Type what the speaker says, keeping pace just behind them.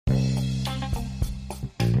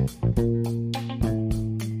Come on,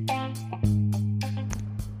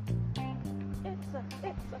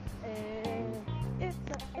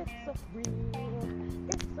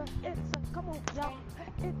 y'all.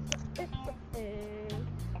 It's a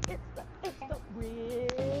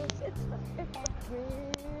real, it's a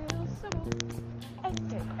real simple,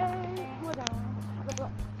 aka Madame the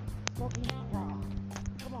Black Smoky Raw.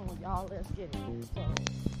 Come on, y'all, let's get it. So,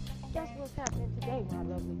 guess what's happening today, my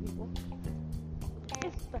lovely people?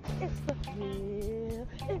 It's the real,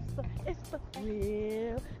 it's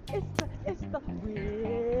the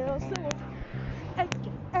real simple,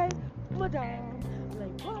 aka Madame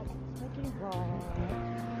Blake Black Smoky Raw.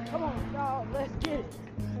 Come on, y'all, let's get it.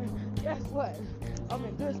 Guess what? I'm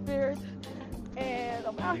in good spirits, and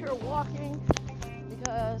I'm out here walking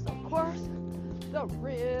because, of course, the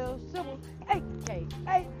real simple,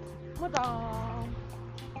 aka Madame,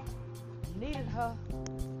 needed her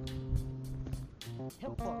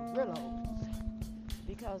Hemperillos.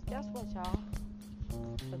 Because guess what, y'all?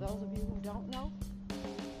 For those of you who don't know,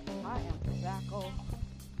 I am tobacco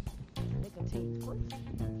nicotine free.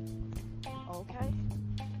 Okay?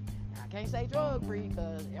 I can't say drug free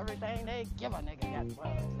because everything they give a nigga got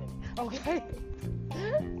drugs in it. Okay?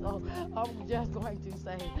 So I'm just going to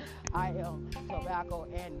say I am tobacco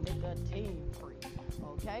and nicotine free.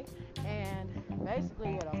 Okay? And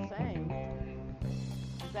basically what I'm saying is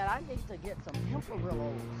that I need to get some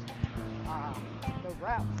Hemperillos, the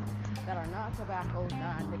wraps that are non-tobacco,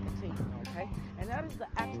 non-nicotine, okay? And that is the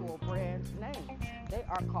actual brand name. They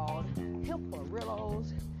are called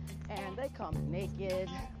Hemperillos, and they come naked,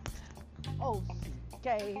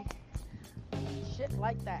 OCK, shit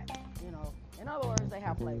like that, you know. In other words, they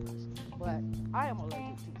have flavors, but I am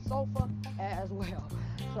allergic to sulfur as well.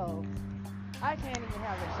 So I can't even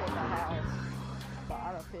have the shit that has the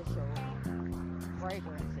artificial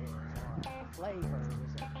fragrances or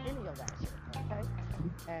flavors or any of that shit, okay?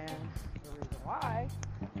 And the reason why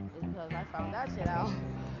is because I found that shit out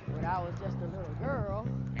when I was just a little girl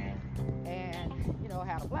and, you know,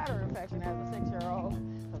 had a bladder infection as a 6-year-old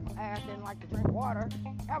because my ass didn't like to drink water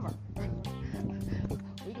ever.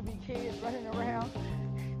 We could be kids running around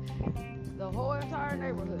the whole entire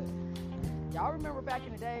neighborhood. Y'all remember back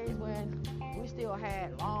in the days when we still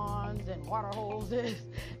had lawns and water hoses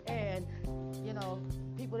and, you know,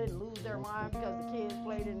 people didn't lose their mind because the kids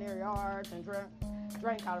played in their yards and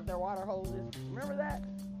drank out of their water hoses. Remember that?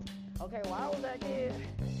 Okay, well, I was that kid.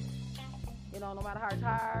 You know, no matter how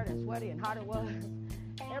tired and sweaty and hot it was,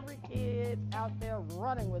 every kid out there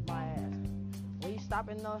running with my ass. We stop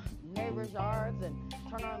in the neighbors' yards and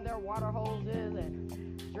turn on their water hoses and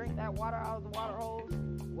drink that water out of the water hose.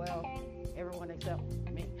 Well, everyone except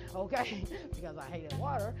me, okay? Because I hated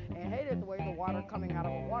water and hated the way the water coming out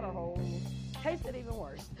of a water hose tasted even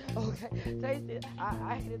worse, okay?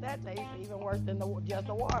 I hated that taste even worse than just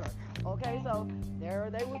the water, okay? So there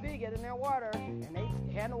they would be getting their water, and they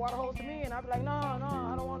hand the water hose to me, and I'd be like, no, I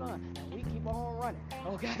don't want none. And we keep on running,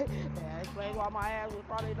 okay? And that explains why my ass was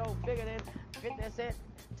probably no bigger than 50 cents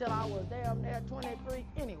till I was damn near 23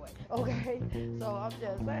 anyway, okay? So I'm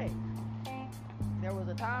just saying, there was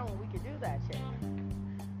a time when we could do that shit.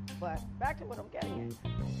 But back to what I'm getting at.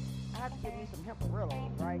 I had to give me some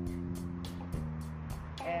Hemperillos, right?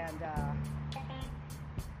 And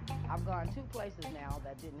I've gone 2 places now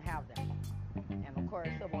that didn't have them. And of course,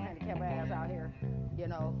 civil handicap ass out here, you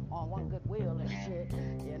know, on one good wheel and shit,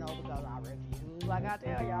 you know, because I refuse, like I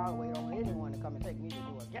tell y'all, wait on anyone to come and take me to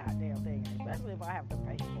do a goddamn thing, especially if I have to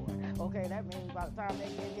pay for it. Okay, that means by the time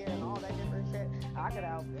they get here and all that different shit, I could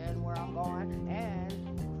outspend where I'm going and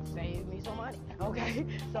save me some money, okay?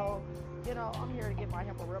 So, you know, I'm here to get my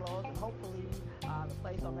Hemperillos, and hopefully the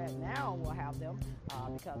place I'm at now will have them,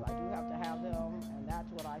 because I do have to have them, and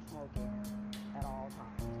that's what I smoke in at all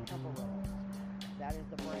times, Hemperillos. That is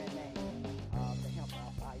the brand name of the hemp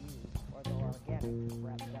wrap I use, or the organic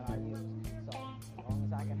wraps that I use. So as long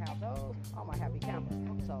as I can have those, I'm a happy camper.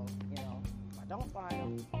 So, you know, if I don't find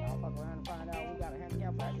them, I'll fuck around and find out we got a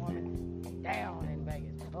handicapped black woman down in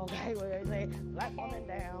Vegas. Okay, where they say, black woman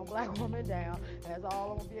down. That's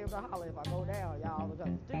all I'm going to be able to holler if I go down, y'all,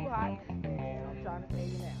 because it's too hot, and I'm trying to tell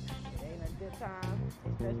you now. It ain't a good time,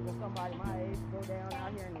 especially for somebody my age to go down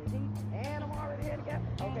out here in the heat, and I'm already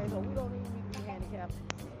handicapped. Okay, so we don't need me to be handicapped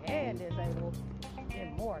and disabled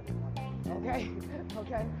in more than one way, okay?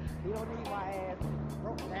 Okay? You don't need my ass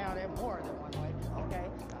broken down in more than one way, okay?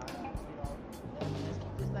 You know, let's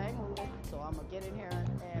keep this thing moving. So I'm going to get in here,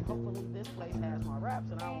 and hopefully this place has my wraps,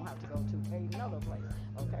 and I won't have to go to another place.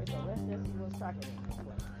 Okay, so let's just see what's cracking in this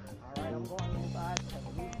place. All right, I'm going inside because I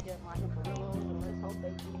need to get my Hemperillos, and let's hope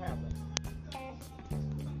they do have them.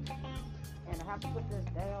 And I have to put this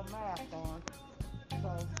damn mask on. So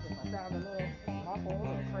if I sound a little muffled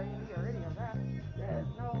or crazy or any of that, then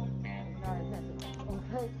no, it's not intentional.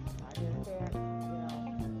 Okay? I just can't,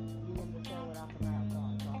 be in the show without the mask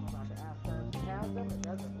on. So I'm about to ask her if she has them. It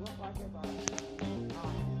doesn't look like it, but do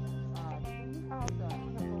you have the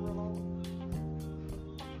Pepperillo?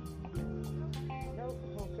 Nope.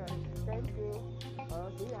 Okay. Thank you.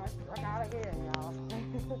 See, I struck out again, y'all.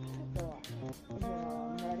 So,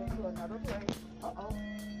 I'm headed to another place. Uh-oh.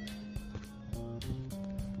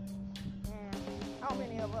 How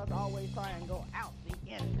many of us always try and go out the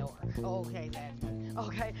indoor? Okay, that's me.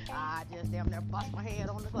 Okay, I just damn near bust my head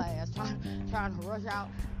on the glass trying to rush out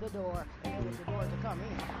the door and get the door to come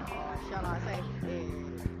in. Or shall I say, it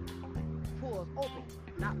pulls open,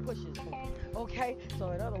 not pushes open. Okay,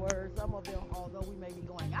 so in other words, some of them, although we may be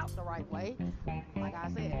going out the right way, like I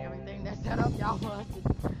said, everything that's set up, y'all for us to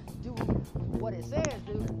do what it says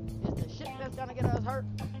do is the shit that's gonna get us hurt,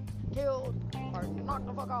 killed, or knocked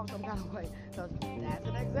the fuck off some kind of way. Because that's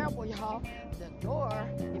an example, y'all. The door,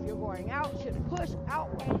 if you're going out, should push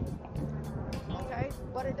outward. Okay?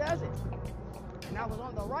 But it doesn't. And I was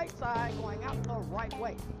on the right side going out the right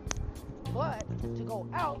way. But to go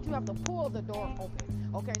out, you have to pull the door open.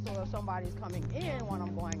 Okay, so if somebody's coming in when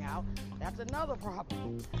I'm going out, that's another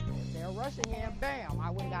problem. If they're rushing in, bam, I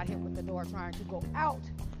would have got hit with the door trying to go out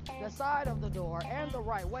the side of the door and the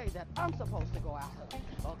right way that I'm supposed to go out of.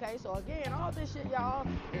 Okay, so again, all this shit, y'all,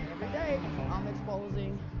 every day I'm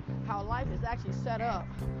exposing how life is actually set up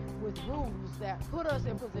with rules that put us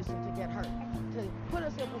in position to get hurt, to put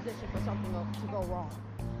us in position for something to go wrong.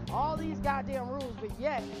 All these goddamn rules, but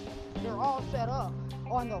yet they're all set up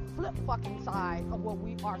on the flip fucking side of what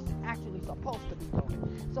we are actually supposed to be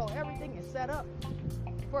doing. So everything is set up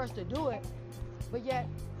for us to do it, but yet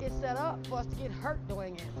it's set up for us to get hurt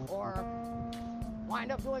doing it, or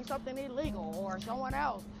wind up doing something illegal, or someone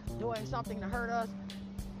else doing something to hurt us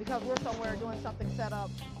because we're somewhere doing something set up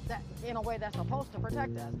that in a way that's supposed to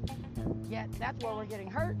protect us. Yet that's where we're getting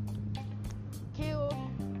hurt, killed,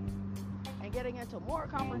 and getting into more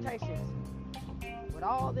confrontations with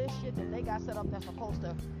all this shit that they got set up that's supposed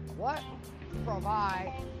to, what?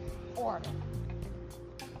 Provide order.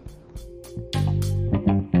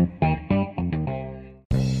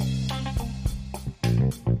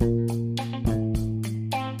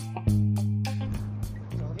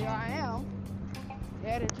 So here I am,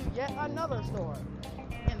 headed to yet another store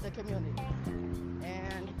in the community.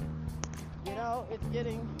 And, it's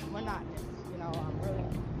getting monotonous. I'm really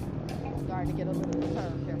starting to get a little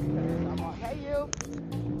perturbed here because I'm like, hey you.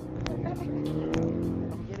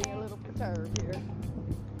 I'm getting a little perturbed here and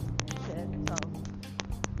shit. So,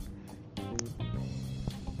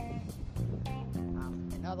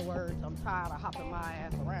 in other words, I'm tired of hopping my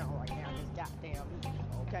ass around right now. This goddamn heat,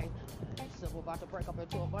 okay? Civil about to break up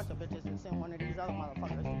into a bunch of bitches and send one of these other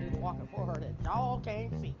motherfuckers to do the walking for her that y'all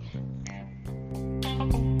can't see.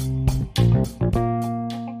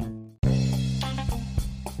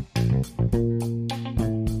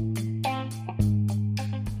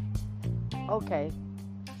 Okay,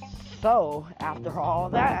 so after all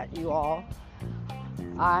that, you all,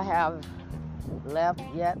 I have left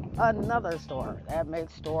yet another store. That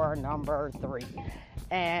makes store number 3.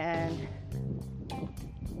 And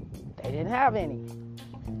they didn't have any.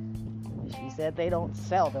 She said they don't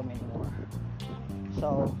sell them anymore.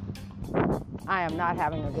 So I am not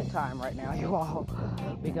having a good time right now, you all,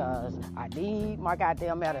 because I need my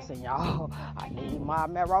goddamn medicine, y'all. I need my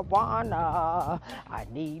marijuana. I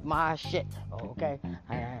need my shit, okay?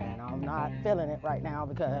 And I'm not feeling it right now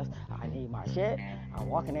because I need my shit. I'm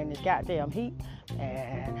walking in this goddamn heat,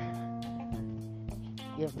 and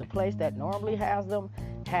if the place that normally has them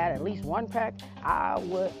had at least one pack, I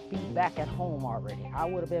would be back at home already. I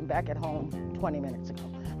would have been back at home 20 minutes ago,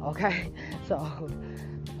 okay? So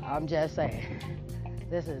I'm just saying,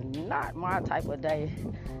 this is not my type of day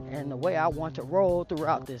and the way I want to roll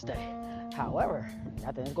throughout this day. However,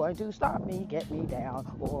 nothing's going to stop me, get me down,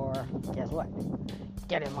 or guess what?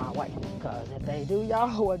 Get in my way. Because if they do,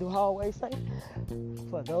 y'all, what do I always say?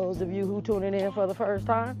 For those of you who tuning in for the first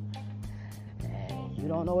time, and you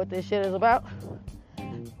don't know what this shit is about,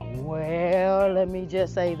 well, let me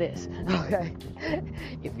just say this, okay?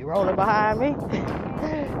 If you're rolling behind me,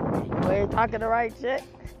 you ain't talking the right shit,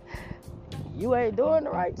 you ain't doing the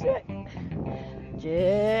right shit,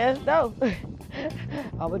 just know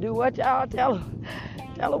I'm gonna do what y'all tell them.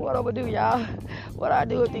 Tell them what I'm gonna do, y'all. What I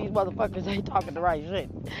do if these motherfuckers ain't talking the right shit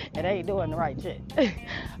and ain't doing the right shit.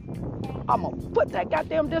 I'm gonna put that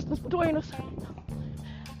goddamn distance between us.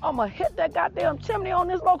 I'm gonna hit that goddamn chimney on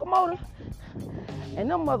this locomotive, and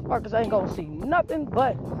them motherfuckers ain't gonna see nothing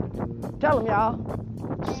but Tell them, y'all,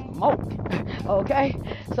 smoke, okay?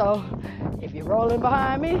 So if you're rolling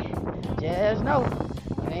behind me, just know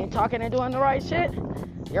you ain't talking and doing the right shit,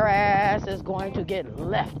 your ass is going to get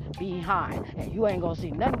left behind. And you ain't gonna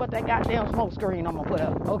see nothing but that goddamn smoke screen I'm gonna put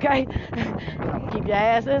up, okay? But I'm gonna keep your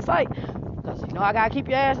ass in sight. Because you know I gotta keep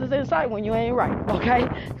your asses in sight when you ain't right, okay?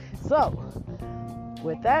 So,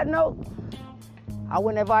 with that note, I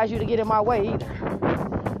wouldn't advise you to get in my way either.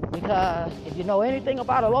 Because if you know anything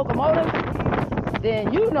about a locomotive,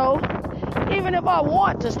 then you know, even if I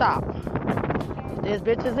want to stop, this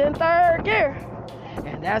bitch is in third gear.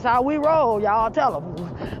 And that's how we roll, y'all. Tell them.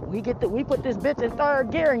 We put this bitch in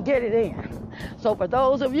third gear and get it in. So for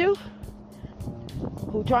those of you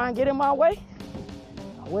who try and get in my way,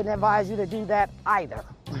 I wouldn't advise you to do that either.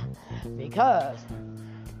 Because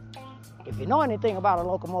if you know anything about a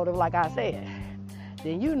locomotive, like I said,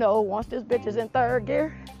 then you know once this bitch is in third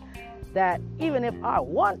gear, that even if I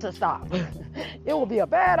want to stop, it will be a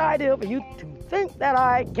bad idea for you to think that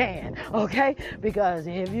I can, okay? Because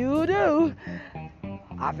if you do,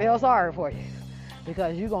 I feel sorry for you.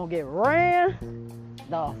 Because you're going to get ran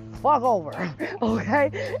the fuck over,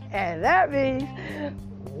 okay? And that means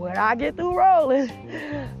when I get through rolling,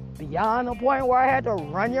 beyond the point where I had to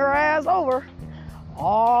run your ass over,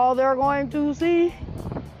 all they're going to see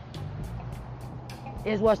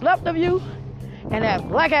is what's left of you and that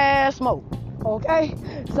black ass smoke, okay?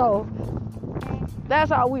 So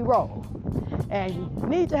that's how we roll. And you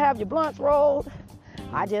need to have your blunts rolled.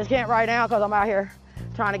 I just can't right now because I'm out here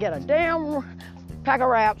trying to get a damn pack of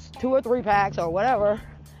wraps, 2 or 3 packs or whatever,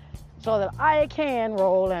 so that I can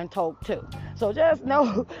roll and toke too. So just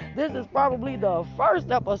know this is probably the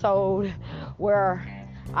first episode where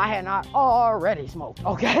I had not already smoked,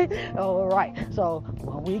 okay? All right, so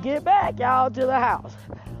when we get back, y'all, to the house,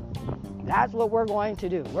 that's what we're going to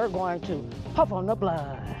do. We're going to puff on the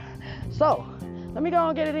blood. So let me go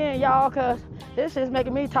and get it in, y'all, because this is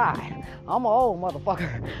making me tired. I'm an old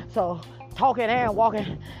motherfucker, so talking and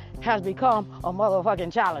walking has become a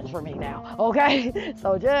motherfucking challenge for me now, okay?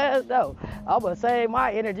 So just know, I'm gonna save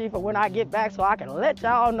my energy for when I get back so I can let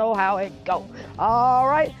y'all know how it go. All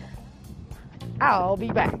right? I'll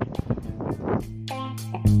be back.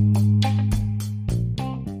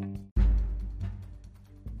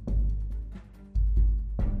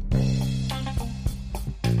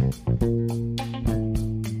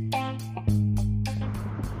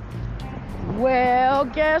 Well,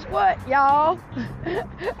 guess what, y'all?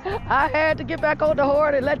 I had to get back on the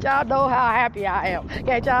horn and let y'all know how happy I am.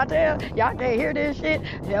 Can't y'all tell? Y'all can't hear this shit?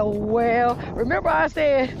 Yeah, well, remember I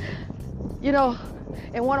said, you know,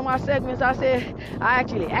 in one of my segments, I said I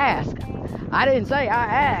actually asked. I didn't say I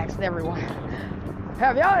asked everyone.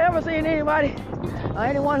 Have y'all ever seen anybody or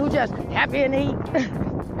anyone who just happy and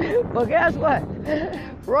eat? Well, guess what?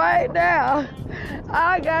 Right now,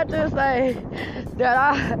 I got to say that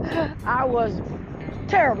I was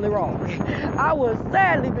terribly wrong. I was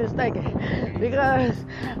sadly mistaken because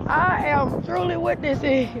I am truly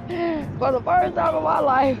witnessing for the first time in my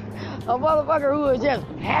life a motherfucker who is just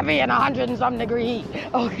happy in 100 and some degree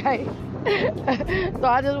heat, okay? So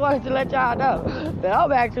I just wanted to let y'all know that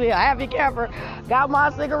I'm actually a happy camper. Got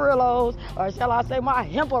my cigarillos, or shall I say my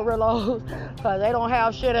hemperillos, because they don't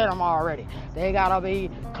have shit in them already. They gotta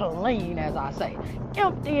be clean, as I say.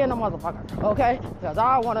 Empty in the motherfucker, okay? Because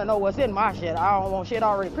I want to know what's in my shit. I don't want shit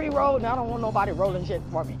already pre-rolled, and I don't want nobody rolling shit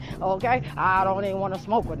for me, okay? I don't even want to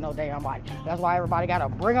smoke with no damn body. That's why everybody gotta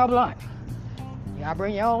bring a blunt. You gotta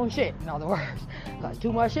bring your own shit, in other words. Cause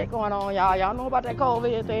too much shit going on, y'all. Y'all know about that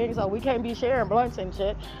COVID thing, so we can't be sharing blunts and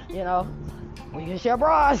shit, you know. We can share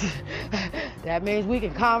bras. That means we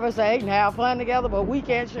can conversate and have fun together, but we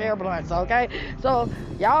can't share blunts, okay? So,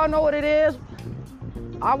 y'all know what it is.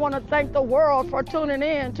 I want to thank the world for tuning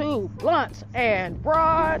in to Blunts and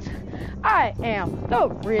Broads. I am the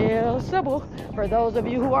Real Sybil. For those of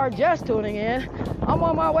you who are just tuning in, I'm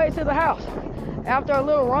on my way to the house after a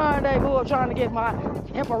little rendezvous of trying to get my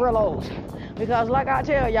hemperillos. Because like I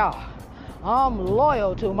tell y'all, I'm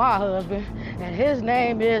loyal to my husband, and his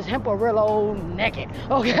name is Hemperillo Naked,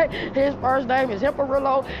 okay? His first name is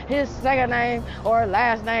Hemperillo, his second name, or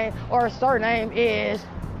last name, or surname is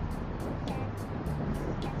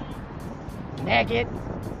Naked,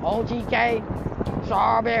 OGK,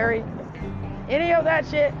 Strawberry, any of that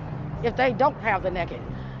shit, if they don't have the naked.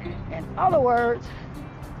 In other words,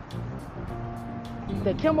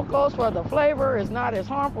 the chemicals for the flavor is not as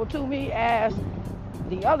harmful to me as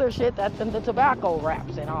the other shit that's in the tobacco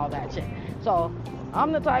wraps and all that shit. So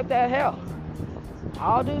I'm the type that, hell,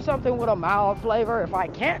 I'll do something with a mild flavor if I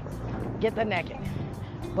can't get the naked.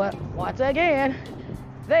 But once again,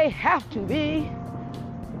 they have to be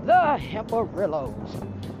the Hemperillos.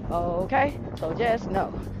 Okay, so just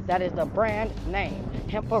know that is the brand name,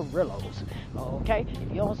 Hemperillos. Okay, if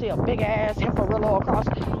you don't see a big ass Hemperillo across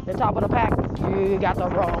the top of the pack, you got the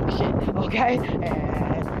wrong shit. Okay,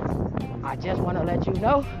 and I just want to let you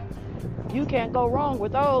know you can't go wrong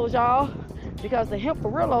with those, y'all, because the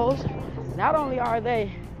Hemperillos, not only are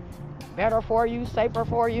they better for you, safer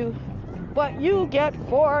for you, but you get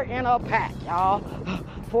 4 in a pack, y'all,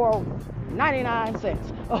 for 99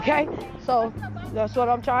 cents. Okay, so that's what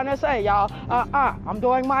I'm trying to say, y'all. I'm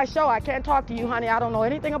doing my show. I can't talk to you, honey. I don't know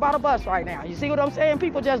anything about a bus right now. You see what I'm saying?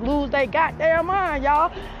 People just lose their goddamn mind,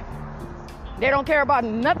 y'all. They don't care about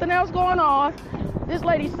nothing else going on. This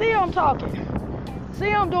lady, see I'm talking. See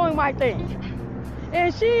I'm doing my thing.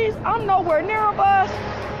 And I'm nowhere near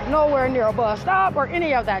a bus stop or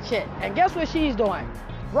any of that shit. And guess what she's doing?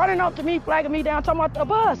 Running up to me, flagging me down, talking about the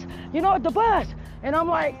bus. You know, the bus. And I'm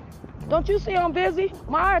like, don't you see I'm busy?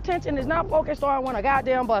 My attention is not focused on when a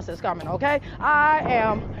goddamn bus is coming, okay? I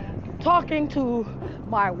am talking to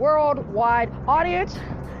my worldwide audience.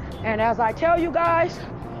 And as I tell you guys,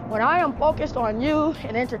 when I am focused on you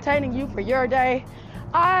and entertaining you for your day,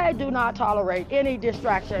 I do not tolerate any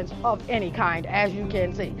distractions of any kind, as you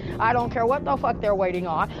can see. I don't care what the fuck they're waiting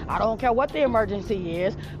on. I don't care what the emergency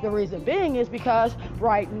is. The reason being is because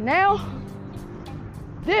right now,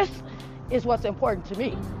 this is what's important to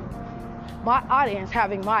me. My audience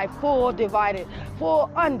having my full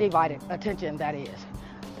undivided attention, that is.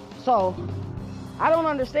 So, I don't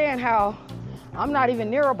understand how I'm not even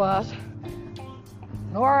near a bus,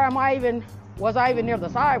 nor was I even near the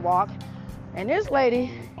sidewalk. And this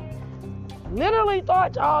lady literally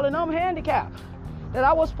thought, y'all, and I'm handicapped, that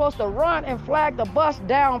I was supposed to run and flag the bus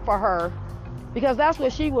down for her, because that's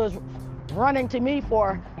what she was running to me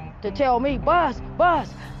for, to tell me, bus,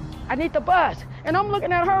 I need the bus. And I'm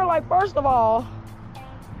looking at her like, first of all,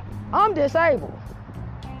 I'm disabled.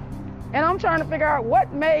 And I'm trying to figure out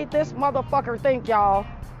what made this motherfucker think, y'all,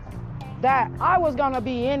 that I was gonna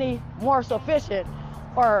be any more sufficient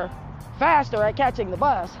or faster at catching the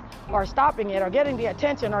bus or stopping it or getting the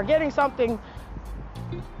attention or getting something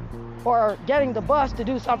or getting the bus to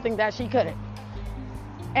do something that she couldn't.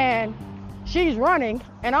 And she's running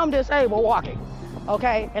and I'm disabled walking,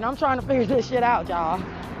 okay? And I'm trying to figure this shit out, y'all.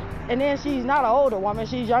 And then she's not an older woman,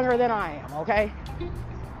 she's younger than I am, okay?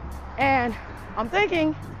 And I'm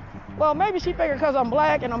thinking, well, maybe she figured because I'm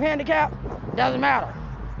black and I'm handicapped, doesn't matter.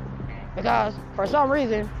 Because for some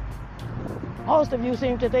reason, most of you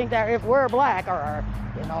seem to think that if we're black or,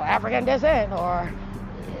 you know, African descent or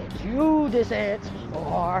Jew descent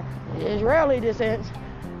or Israeli descent,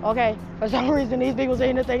 okay, for some reason these people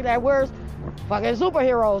seem to think that we're fucking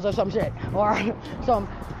superheroes or some shit, or some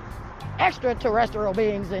extraterrestrial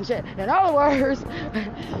beings and shit. In other words,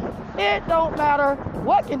 it don't matter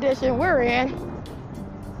what condition we're in,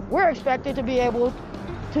 we're expected to be able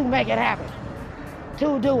to make it happen,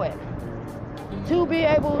 to do it, to be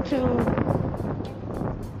able to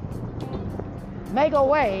make a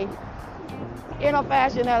way in a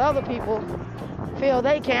fashion that other people feel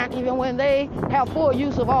they can't, even when they have full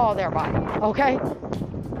use of all their body, okay?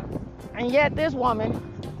 And yet this woman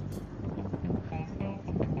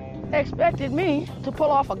expected me to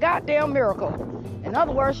pull off a goddamn miracle. In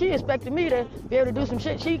other words, she expected me to be able to do some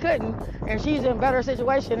shit she couldn't, and she's in better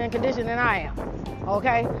situation and condition than I am,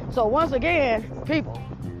 okay? So once again, people,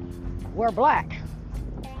 we're black.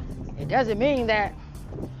 It doesn't mean that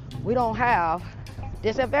we don't have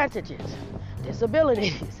disadvantages,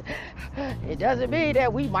 disabilities. It doesn't mean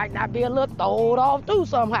that we might not be a little thrown off too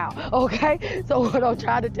somehow, okay? So what I'm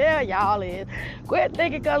trying to tell y'all is, quit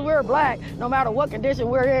thinking because we're black, no matter what condition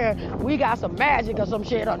we're in, we got some magic or some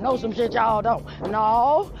shit or know some shit y'all don't.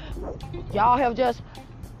 No, y'all have just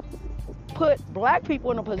put black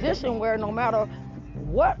people in a position where no matter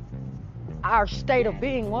what our state of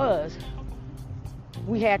being was,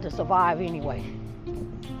 we had to survive anyway.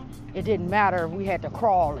 It didn't matter if we had to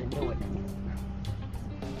crawl and do it.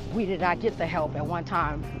 We did not get the help at one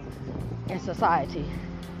time in society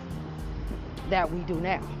that we do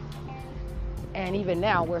now. And even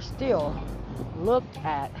now, we're still looked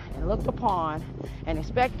at and looked upon and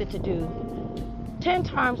expected to do 10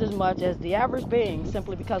 times as much as the average being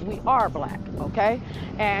simply because we are black, okay?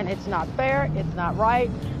 And it's not fair, it's not right,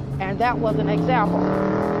 and that was an example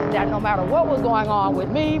that no matter what was going on with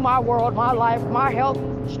me, my world, my life, my health,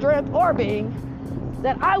 strength, or being,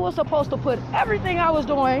 that I was supposed to put everything I was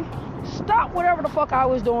doing, stop whatever the fuck I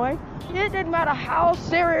was doing. It didn't matter how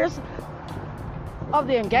serious of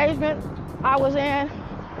the engagement I was in.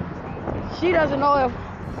 She doesn't know if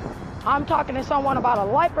I'm talking to someone about a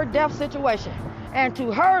life or death situation. And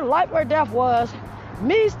to her, life or death was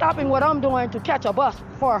me stopping what I'm doing to catch a bus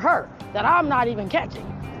for her that I'm not even catching,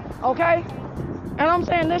 okay? And I'm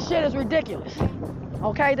saying this shit is ridiculous,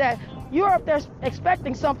 okay? That you're up there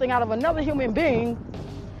expecting something out of another human being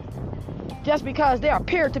just because they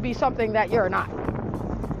appear to be something that you're not.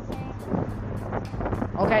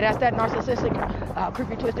 Okay, that's that narcissistic,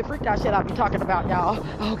 creepy, twisted, freaked out shit I be talking about, y'all.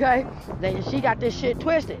 Okay? She got this shit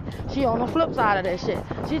twisted. She on the flip side of this shit.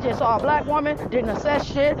 She just saw a black woman, didn't assess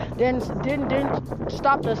shit, didn't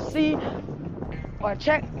stop to see or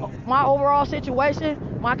check my overall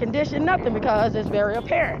situation, my condition, nothing, because it's very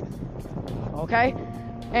apparent. Okay?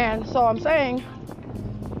 And so I'm saying,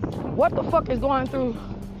 what the fuck is going through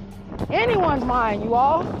anyone's mind, you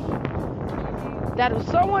all? That if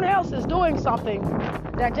someone else is doing something,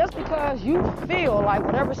 that just because you feel like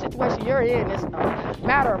whatever situation you're in is a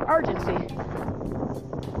matter of urgency,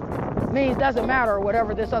 means doesn't matter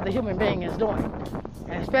whatever this other human being is doing,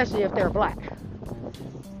 and especially if they're black.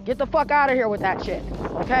 Get the fuck out of here with that shit,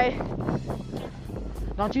 okay?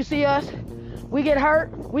 Don't you see us? We get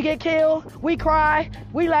hurt, we get killed, we cry,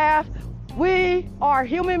 we laugh. We are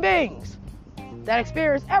human beings that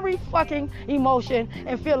experience every fucking emotion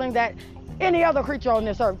and feeling that any other creature on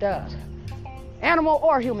this earth does, animal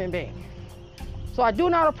or human being. So I do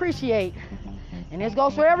not appreciate, and this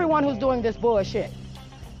goes for everyone who's doing this bullshit,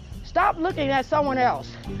 stop looking at someone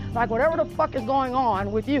else like whatever the fuck is going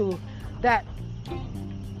on with you, that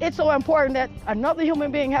it's so important that another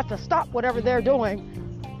human being has to stop whatever they're doing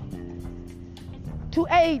to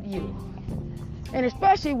aid you. And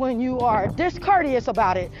especially when you are discourteous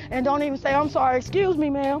about it and don't even say, I'm sorry, excuse me,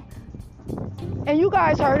 ma'am. And you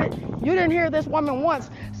guys heard it. You didn't hear this woman once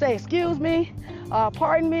say, excuse me,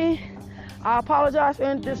 pardon me, I apologize for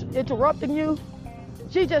interrupting you.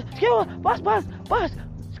 She just, excuse me, bus.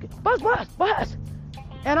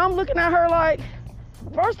 And I'm looking at her like,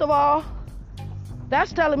 first of all,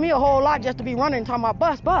 that's telling me a whole lot just to be running talking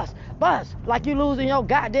about bus, like you losing your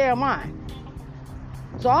goddamn mind.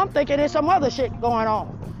 So I'm thinking there's some other shit going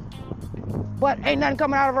on. But ain't nothing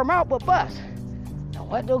coming out of her mouth but bus. Now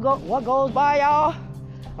what goes by, y'all?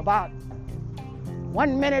 About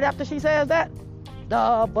 1 minute after she says that,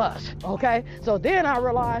 the bus, okay? So then I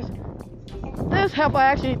realized this heifer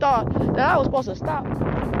actually thought that I was supposed to stop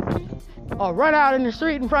or run out in the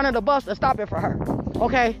street in front of the bus to stop it for her,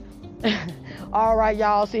 okay? All right,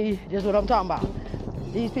 y'all, see, this is what I'm talking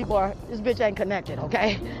about. This bitch ain't connected,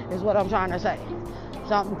 okay? Is what I'm trying to say.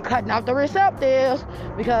 Something cutting out the receptors,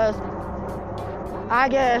 because I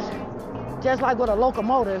guess just like with a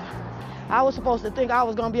locomotive, I was supposed to think I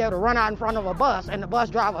was gonna be able to run out in front of a bus and the bus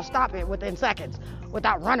driver stop it within seconds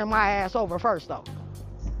without running my ass over first though.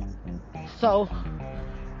 So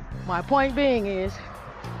my point being is,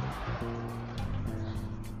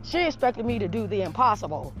 she expected me to do the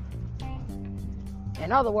impossible.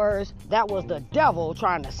 In other words, that was the devil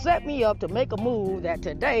trying to set me up to make a move that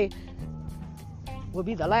today would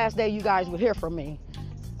be the last day you guys would hear from me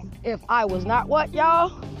if I was not what,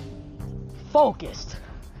 y'all? Focused.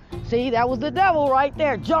 See, that was the devil right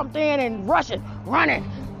there, jumped in and running,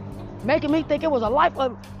 making me think it was a life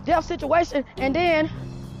or death situation, and then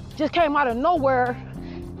just came out of nowhere.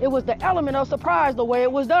 It was the element of surprise the way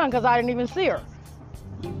it was done, because I didn't even see her.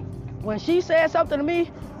 When she said something to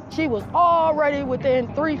me, she was already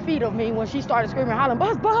within 3 feet of me when she started screaming, hollering,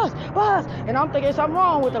 bus, and I'm thinking something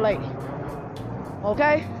wrong with the lady.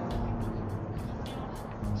 Okay?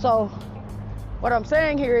 So what I'm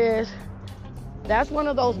saying here is, that's one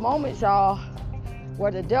of those moments, y'all,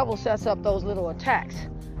 where the devil sets up those little attacks.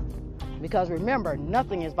 Because remember,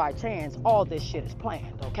 nothing is by chance. All this shit is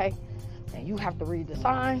planned, okay? And you have to read the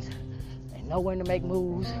signs and know when to make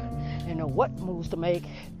moves and know what moves to make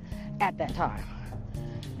at that time.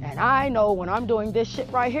 And I know when I'm doing this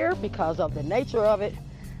shit right here, because of the nature of it,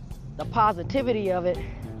 the positivity of it,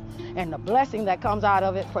 and the blessing that comes out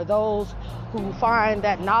of it for those who find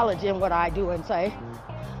that knowledge in what I do and say,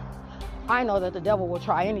 I know that the devil will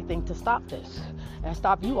try anything to stop this and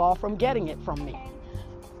stop you all from getting it from me.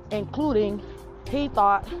 Including, he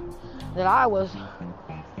thought that I was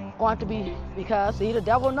going to be, because see, the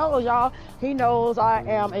devil knows, y'all. He knows I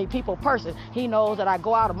am a people person. He knows that I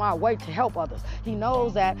go out of my way to help others. He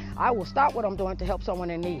knows that I will stop what I'm doing to help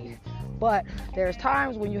someone in need. But there's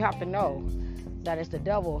times when you have to know that it's the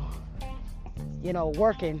devil,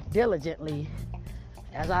 working diligently,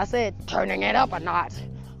 as I said, turning it up a notch,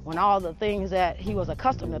 when all the things that he was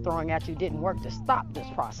accustomed to throwing at you didn't work to stop this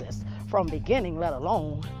process from beginning, let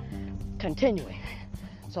alone continuing.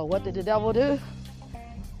 So what did the devil do?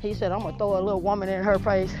 He said, I'm going to throw a little woman in her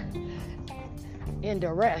face in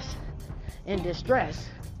duress, in distress.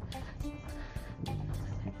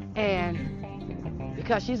 And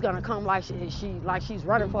because she's gonna come like she's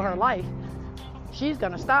running for her life. She's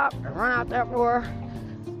gonna stop and run out that door,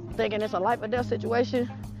 thinking it's a life or death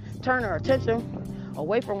situation, turn her attention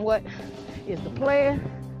away from what is the plan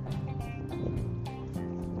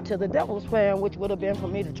to the devil's plan, which would have been for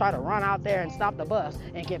me to try to run out there and stop the bus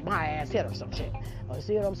and get my ass hit or some shit. You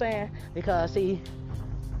see what I'm saying? Because see,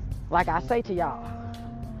 like I say to y'all,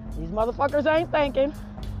 these motherfuckers ain't thinking.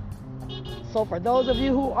 So for those of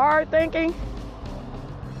you who are thinking,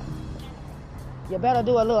 you better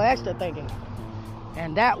do a little extra thinking.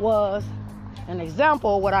 And that was an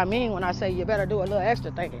example of what I mean when I say you better do a little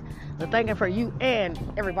extra thinking. The thinking for you and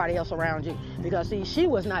everybody else around you. Because see, she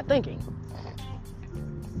was not thinking.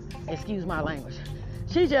 Excuse my language.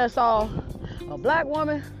 She just saw a black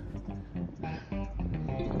woman,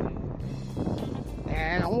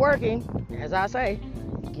 and I'm working, as I say,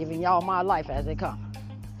 giving y'all my life as it comes.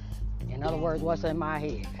 In other words, what's in my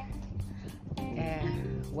head.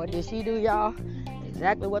 And what did she do, y'all?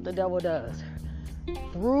 Exactly what the devil does.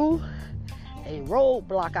 Threw a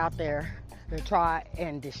roadblock out there to try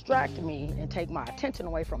and distract me and take my attention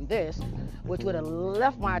away from this, which would have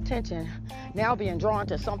left my attention now being drawn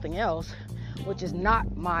to something else, which is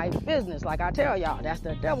not my business. Like I tell y'all, that's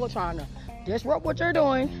the devil trying to disrupt what you're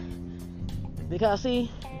doing. Because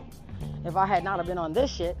see, if I had not have been on this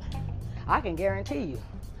shit, I can guarantee you,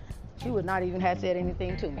 she would not even have said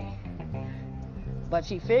anything to me. But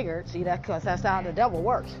she figured, see, because that's how the devil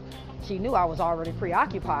works. She knew I was already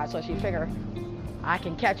preoccupied, so she figured I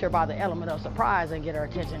can catch her by the element of surprise and get her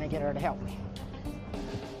attention and get her to help me.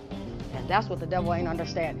 And that's what the devil ain't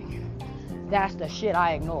understanding. That's the shit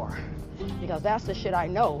I ignore. Because that's the shit I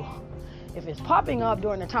know. If it's popping up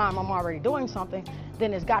during the time I'm already doing something,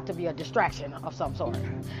 then it's got to be a distraction of some sort.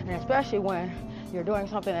 And especially when you're doing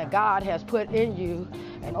something that God has put in you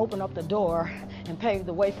and opened up the door and paved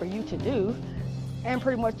the way for you to do, and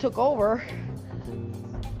pretty much took over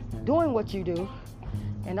doing what you do.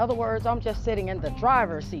 In other words, I'm just sitting in the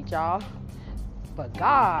driver's seat, y'all. But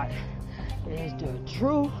God is the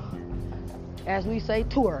true, as we say,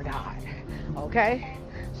 tour guide. Okay?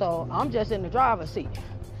 So I'm just in the driver's seat.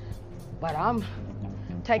 But I'm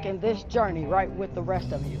taking this journey right with the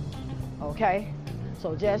rest of you. Okay?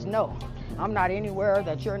 So just know, I'm not anywhere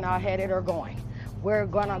that you're not headed or going. We're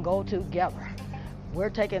gonna go together. We're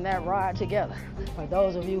taking that ride together. For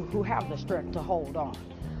those of you who have the strength to hold on.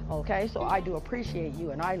 Okay, so I do appreciate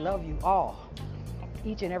you and I love you all,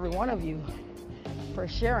 each and every one of you, for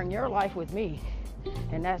sharing your life with me.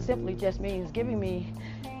 And that simply just means giving me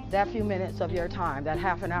that few minutes of your time, that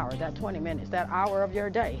half an hour, that 20 minutes, that hour of your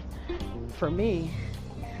day for me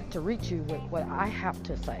to reach you with what I have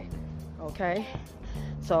to say. Okay,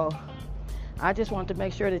 so I just want to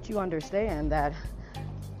make sure that you understand that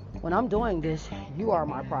when I'm doing this, you are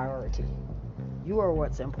my priority. You are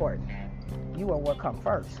what's important. You are what come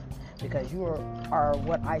first, because you are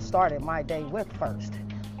what I started my day with first.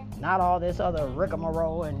 Not all this other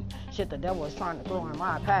rigmarole and shit the devil is trying to throw in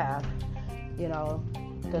my path, you know,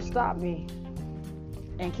 to stop me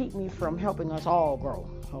and keep me from helping us all grow,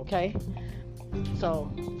 okay?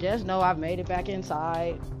 So just know I've made it back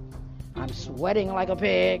inside. I'm sweating like a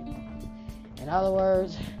pig. In other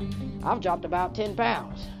words, I've dropped about 10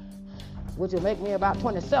 pounds, which will make me about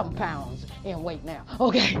 27 pounds in weight now,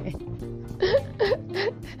 okay?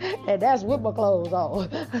 And that's with my clothes on.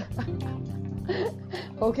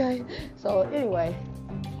 Okay, so anyway,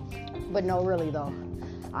 but no, really though,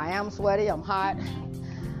 I am sweaty, I'm hot.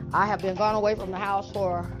 I have been gone away from the house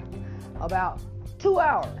for about 2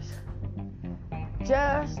 hours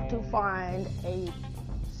just to find a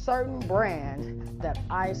certain brand that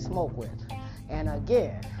I smoke with. And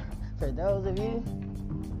again, for those of you,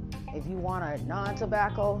 if you want a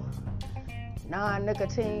non-tobacco,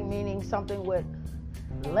 non-nicotine, meaning something with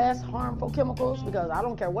less harmful chemicals, because I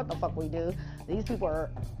don't care what the fuck we do, these people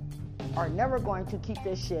are never going to keep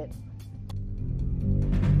this shit,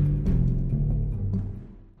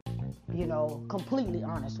 you know, completely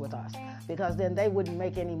honest with us, because then they wouldn't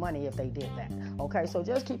make any money if they did that. Okay, so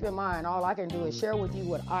just keep in mind, all I can do is share with you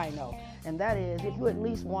what I know, and that is, if you at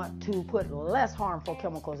least want to put less harmful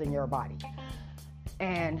chemicals in your body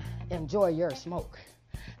and enjoy your smoke,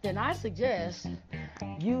 then I suggest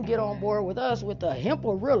you get on board with us with the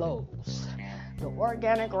Hemperillos, the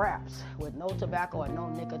organic wraps with no tobacco and no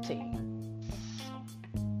nicotine.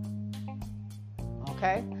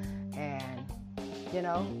 Okay? And, you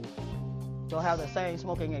know, you'll have the same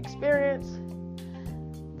smoking experience.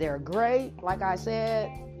 They're great. Like I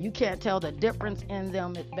said, you can't tell the difference in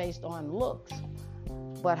them based on looks.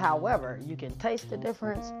 But however, you can taste the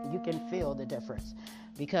difference, you can feel the difference,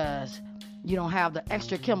 because you don't have the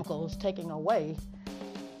extra chemicals taking away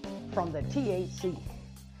from the THC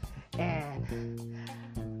and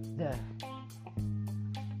the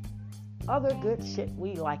other good shit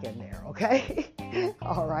we like in there, okay?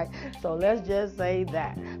 All right, so let's just say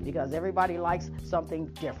that, because everybody likes something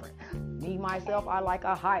different. Me, myself, I like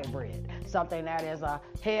a hybrid, something that is a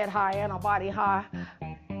head high and a body high,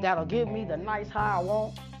 that'll give me the nice high I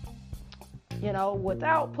want,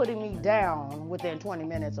 without putting me down within 20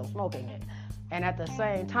 minutes of smoking it. And at the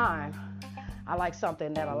same time, I like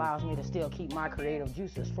something that allows me to still keep my creative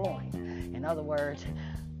juices flowing. In other words,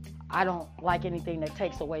 I don't like anything that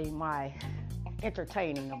takes away my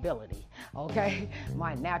entertaining ability, okay?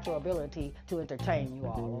 My natural ability to entertain you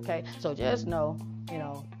all, okay? So just know,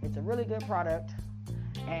 it's a really good product,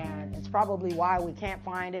 and it's probably why we can't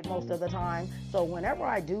find it most of the time. So whenever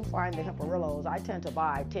I do find the Hemperillos, I tend to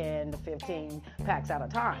buy 10 to 15 packs at a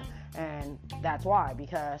time. And that's why,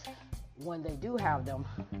 because when they do have them,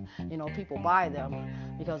 people buy them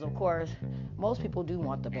because, of course, most people do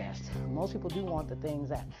want the best. Most people do want the things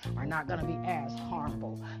that are not going to be as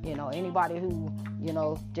harmful. Anybody who,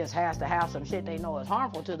 just has to have some shit they know is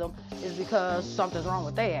harmful to them is because something's wrong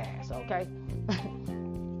with their ass, okay?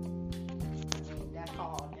 That's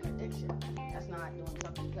called an addiction. That's not doing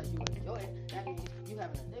something because you enjoy it. That means you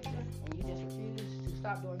have an addiction and you just refuse to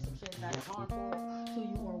stop doing some shit that is harmful to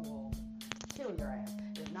you or will kill your ass.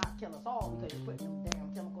 If not kill us all, because you're putting them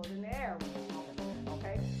damn chemicals in the air when you're smoking,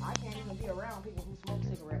 okay? I can't even be around people who smoke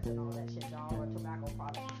cigarettes and all that shit, y'all, or tobacco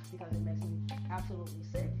products, because it makes me absolutely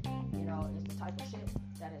sick. It's the type of shit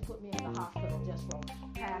that has put me in the hospital just from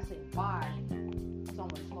passing by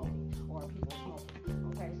someone smoking or people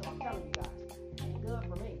smoking, okay? So I'm telling you guys, it ain't good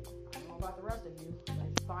for me. I don't know about the rest of you, but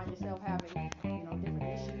if you find yourself having, different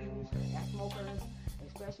issues as smokers,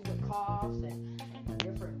 especially with coughs and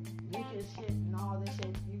different mucus shit and all this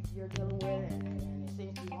shit you're dealing with, and it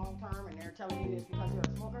seems to be long term, and they're telling you it's because you're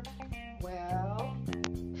a smoker, well,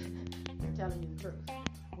 they're telling you the truth,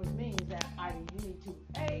 which means that either you need to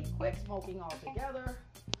A, quit smoking altogether,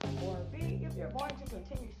 or B, if you're going to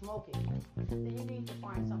continue smoking, then you need to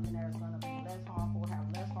find something that is going to be less harmful, have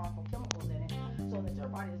less harmful chemicals in it, so that your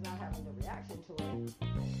body is not having the reaction to it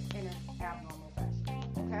in an abnormal fashion,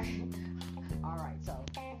 okay? All right, so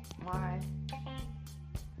my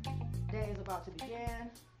day is about to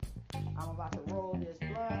begin. I'm about to roll this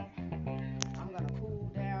blunt. I'm going to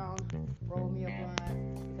cool down, roll me a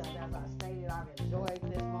blunt, because as I stated, I've enjoyed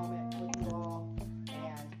this moment with you all,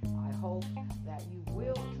 and I hope that you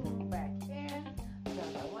will tune back in,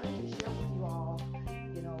 because I wanted to share with you all,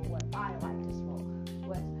 what I like to smoke,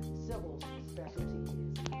 what Sybil's specialty is,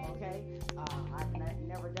 okay? I've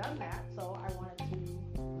never done that, so I wanted to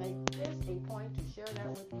make this a point to share that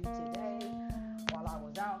with you today while I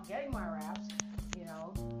was out getting my wraps.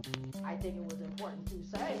 I think it was important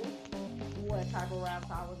to say what type of wraps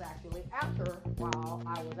I was actually after while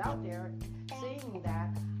I was out there, seeing that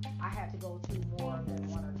I had to go to more than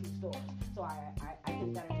one or two stores. So I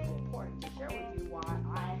think that it was important to share with you why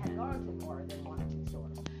I had gone to more than one or two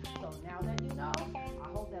stores. So now that you know, I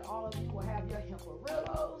hope that all of you will have your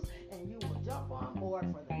Hemperillos and you will jump on board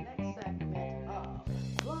for the next segment of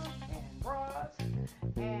Blunt and Broads.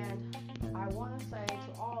 And I want to say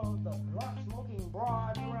to all of the blunt smoking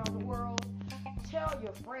broads around the world, tell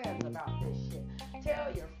your friends about this shit.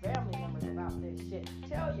 Tell your family members about this shit.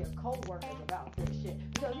 Tell your co-workers about this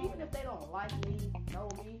shit. Because even if they don't like me, know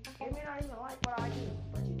me, they may not even like what I do.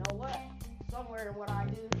 But you know what? Somewhere in what I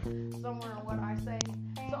do, somewhere in what I say,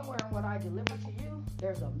 somewhere in what I deliver to you,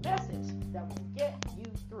 there's a message that will get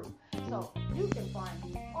you through. So you can find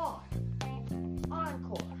me on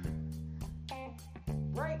Encore,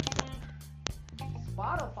 Breaker,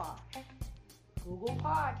 Spotify, Google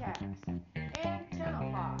Podcasts,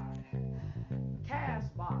 AntennaPod,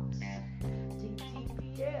 Castbox,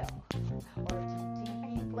 TTPL, or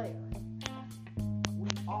TTP Player. We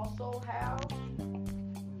also have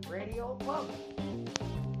Radio Public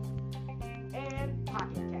and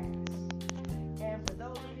Pocket Casts. And for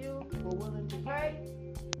those of you who are willing to pay,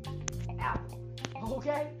 Apple.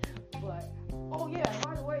 Okay? But, oh yeah,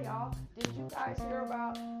 by the way, y'all, did you guys hear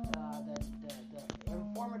about the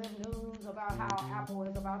informative news about how Apple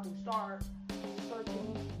is about to start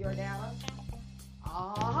searching your data?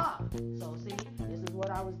 So see, this is what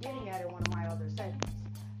I was getting at in one of my other segments.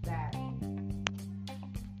 That,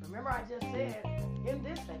 remember I just said in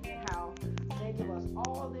this segment how they give us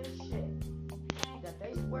all this shit that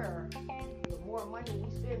they swear the more money we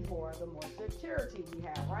spend for, the more security we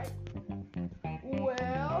have, right?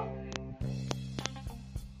 Well,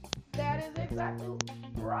 that is exactly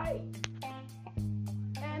right.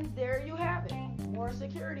 And there you have it. or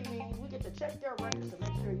security means we get to check their records to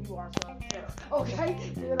make sure you are secure.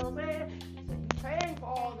 Okay? You know what I'm saying? So you're paying for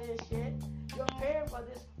all this shit. You're paying for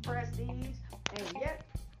this prestige, and yet,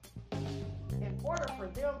 in order for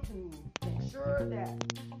them to ensure that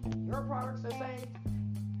your products are safe,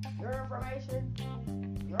 your information,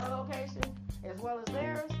 your location, as well as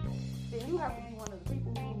theirs, then you have to be one of the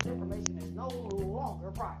people whose information is no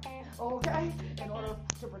longer private. Okay? In order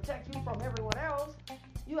to protect you from everyone else,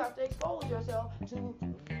 you have to expose yourself to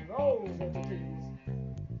those entities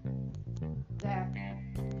that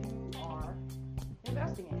you are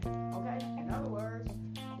investing in. Okay? In other words,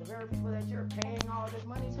 the very people that you're paying all this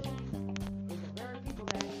money to is the very people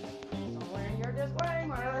that, somewhere in your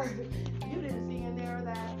disclaimer, you didn't see in there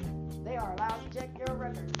that they are allowed to check your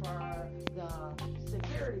records for the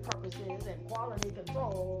security purposes and quality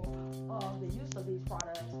control of the use of these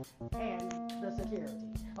products and the security.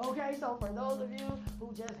 Okay, so for those of you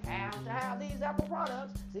who just have to have these Apple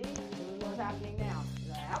products, see, this is what's happening now.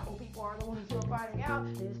 The Apple people are the ones who are finding out.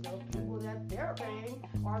 It's the people that they're paying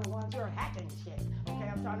are the ones who are hacking shit. Okay,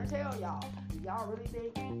 I'm trying to tell y'all. Do y'all really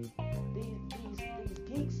think these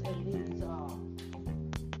geeks and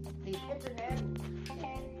these internet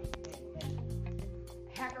and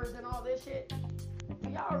hackers and all this shit, do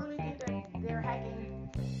y'all really think that they're hacking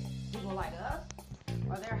people like us?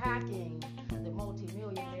 Or they're hacking the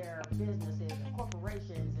multi-millionaire businesses and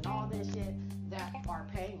corporations and all this shit that are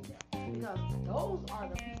paying them? Because those are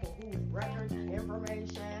the people whose records,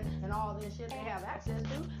 information, and all this shit they have access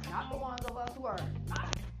to, not the ones of us who are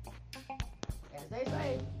not, as they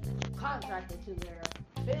say, contracted to their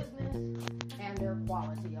business and their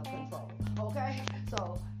quality of control. Okay?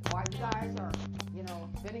 So while you guys are,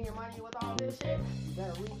 spending your money with all this shit, you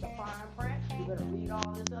better read the fine print, you better read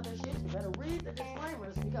all this other shit, you better read the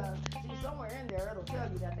disclaimers, because see, somewhere in there it'll tell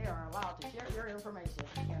you that they are allowed to share your information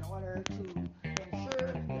in order to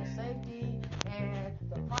ensure the safety and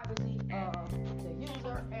the privacy of the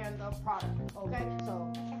user and the product. Okay?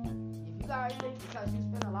 So if you guys think because you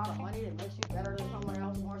spend a lot of money it makes you better than someone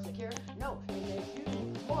else, more secure, no, it makes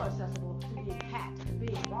you more accessible to being hacked,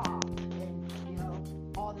 being robbed, and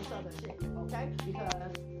all this other shit, okay?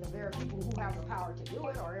 Because the very people who have the power to do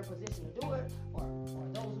it or in position to do it, or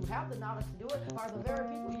those who have the knowledge to do it, are the very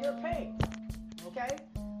people you're paying, okay?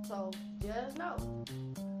 So just know,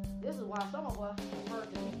 this is why some of us prefer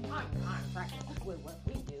to be contracted with what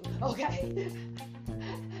we do, okay?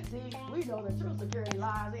 See, we know the true security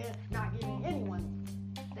lies in not giving anyone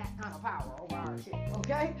that kind of power over our shit,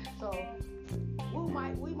 okay? So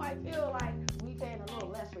we might feel like we paying a little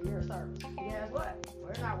less for your service. But guess what?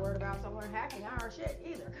 We're not worried about someone hacking our shit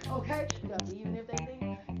either, okay? Because even if they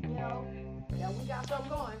think, that we got something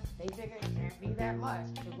going, they figure it can't be that much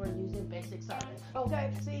if we're using basic service,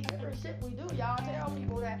 okay? See, every shit we do, y'all tell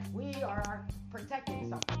people that we are protecting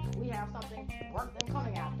something. We have something worth them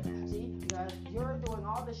coming after. See, because you're doing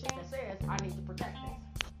all this shit that says, I need to protect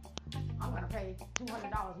this. I'm going to pay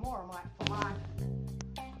 $200 more for my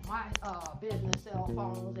business cell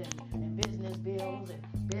phones and business bills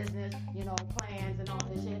and business, plans and all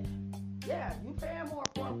this shit. Yeah, you paying more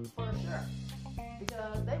for sure.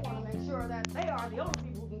 Because they want to make sure that they are the only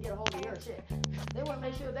people who can get a hold of your shit. They want to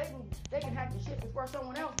make sure they can hack your shit before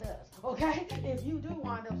someone else does. Okay? If you do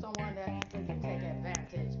wind up someone that they can take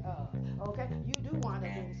advantage of. Okay? You do wind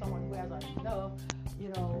up being someone who has enough,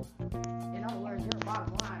 in other words, your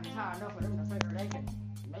bottom line is high enough for them to figure they can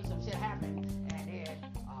make some shit happen. And then,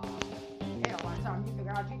 by the time you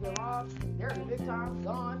figure out you get robbed, they're the big time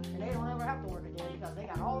gone, and they don't ever have to work again because they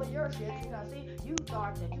got all of your shit. Because see, you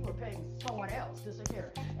thought that you were paying someone else to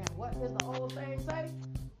secure it. And what does the old saying say?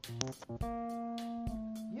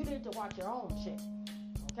 You need to watch your own shit.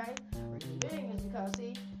 Okay? Reason being is because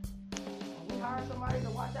see, when we hire somebody to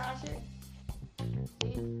watch our shit,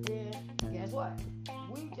 see, then guess what?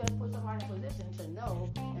 We just put somebody in a position to know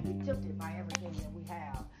and be tempted by everything that we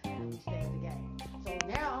have and we stay in the game. So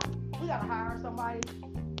now we gotta hire somebody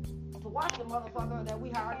to watch the motherfucker that we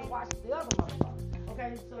hired to watch the other motherfucker.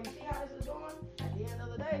 Okay, so you see how this is going? At the end of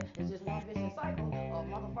the day, it's just one vicious cycle of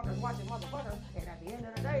motherfuckers watching motherfuckers, and at the end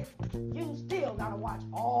of the day, you still gotta watch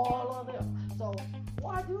all of them. So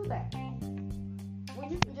why do that? When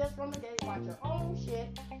you can just from the gate watch your own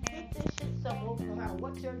shit, keep this shit simple, no matter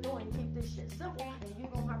what you're doing, keep this shit simple, and you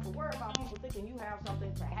don't have to worry about people thinking you have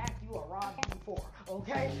something to hack you or rob you for,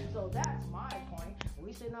 okay? So that's my point.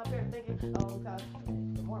 We sitting up here thinking, because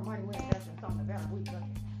the more money we invest in something, the better we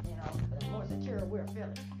looking, the more secure we're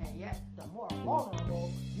feeling, and yet the more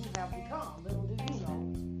vulnerable you have become, little do you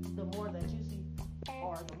know, the more that you see,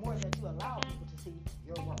 or the more that you allow people to see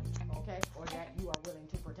your work, okay? Or that you are willing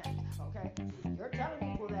to protect, okay? You're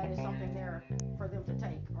telling people that it's something there for them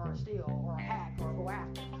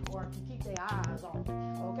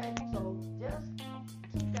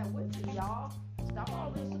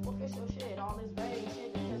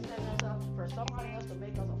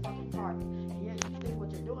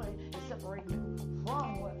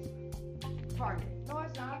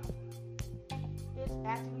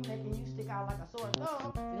out like a sore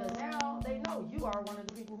thumb because now they know you are one of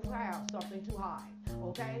the people who have something to hide.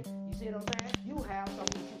 Okay? You see what I'm saying? You have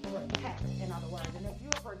something to protect, in other words. And if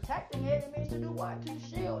you're protecting it, it means to do what? To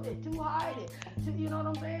shield it, to hide it. You know what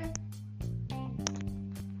I'm saying?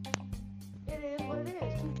 It is what it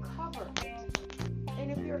is, to cover it.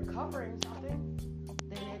 And if you're covering something,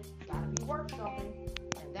 then it's got to be worth something.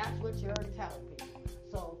 And that's what you're telling people.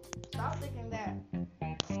 So stop thinking that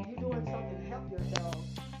you're doing something to help yourself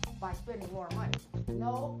by spending more money.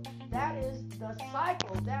 No, that is the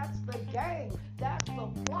cycle. That's the game. That's the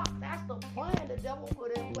plot. That's the plan the devil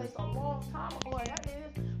put in place a long time ago. And that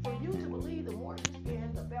is for you to believe the more you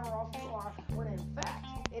spend, the better off you are. When in fact,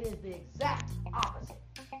 it is the exact opposite.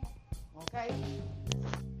 Okay?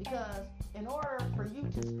 Because in order for you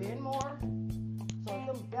to spend more, so if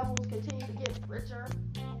them devils continue to get richer,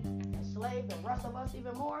 enslave the rest of us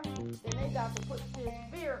even more, then they got to put this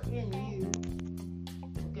fear in you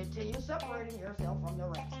to continue separating yourself from the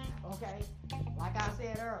rest. Okay? Like I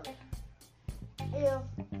said earlier, if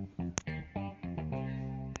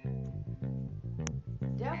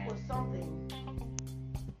death was something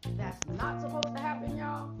that's not supposed to happen,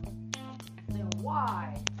 y'all, then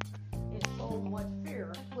why is so much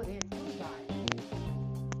fear put into dying?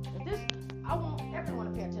 If this, I want everyone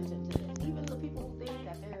to pay attention to this. Even the people who think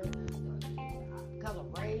that they're, because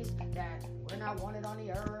of race, that we're not wanted on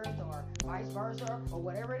the earth, or vice versa, or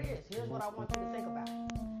whatever it is. Here's what I want you to think about.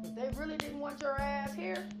 If they really didn't want your ass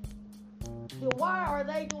here, then why are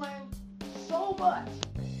they doing so much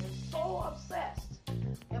and so obsessed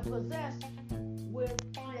and possessed with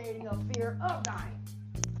creating a fear of dying?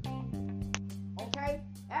 Okay?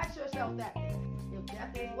 Ask yourself that then. If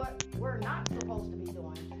death is what we're not supposed to be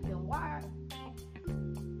doing, then why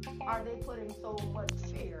are they putting so much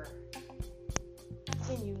fear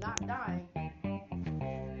in you not dying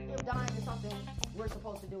if dying is something we're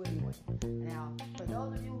supposed to do anyway? Now, for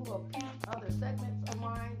those of you who have peeped other segments of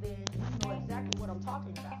mine, then you know exactly what I'm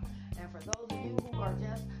talking about. And for those of you who are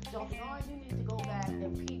just jumping on, you need to go back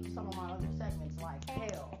and peep some of my other segments like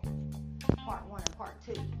Hell, Part 1 and Part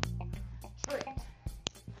 2, Tricked,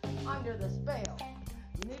 Under the Spell.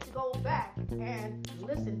 You need to go back and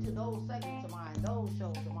listen to those segments of mine, those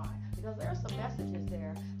shows of mine, because there's some messages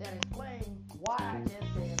there that explain why I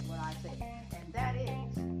just said what I said. And that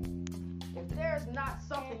is, if there's not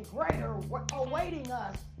something greater awaiting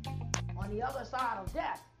us on the other side of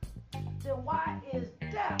death, then why is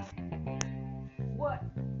death what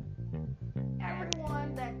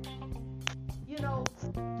everyone that, you know,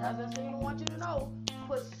 doesn't seem to want you to know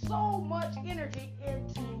puts so much energy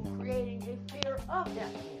into creating a fear of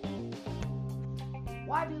death?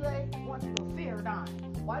 Why do they want you to fear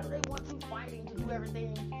dying? Why do they want you fighting to do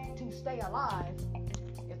everything to stay alive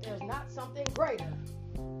if there's not something greater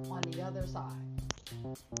on the other side?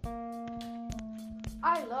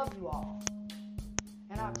 I love you all.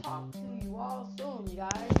 And I'll talk to you all soon, you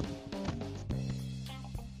guys.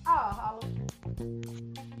 I'll holler.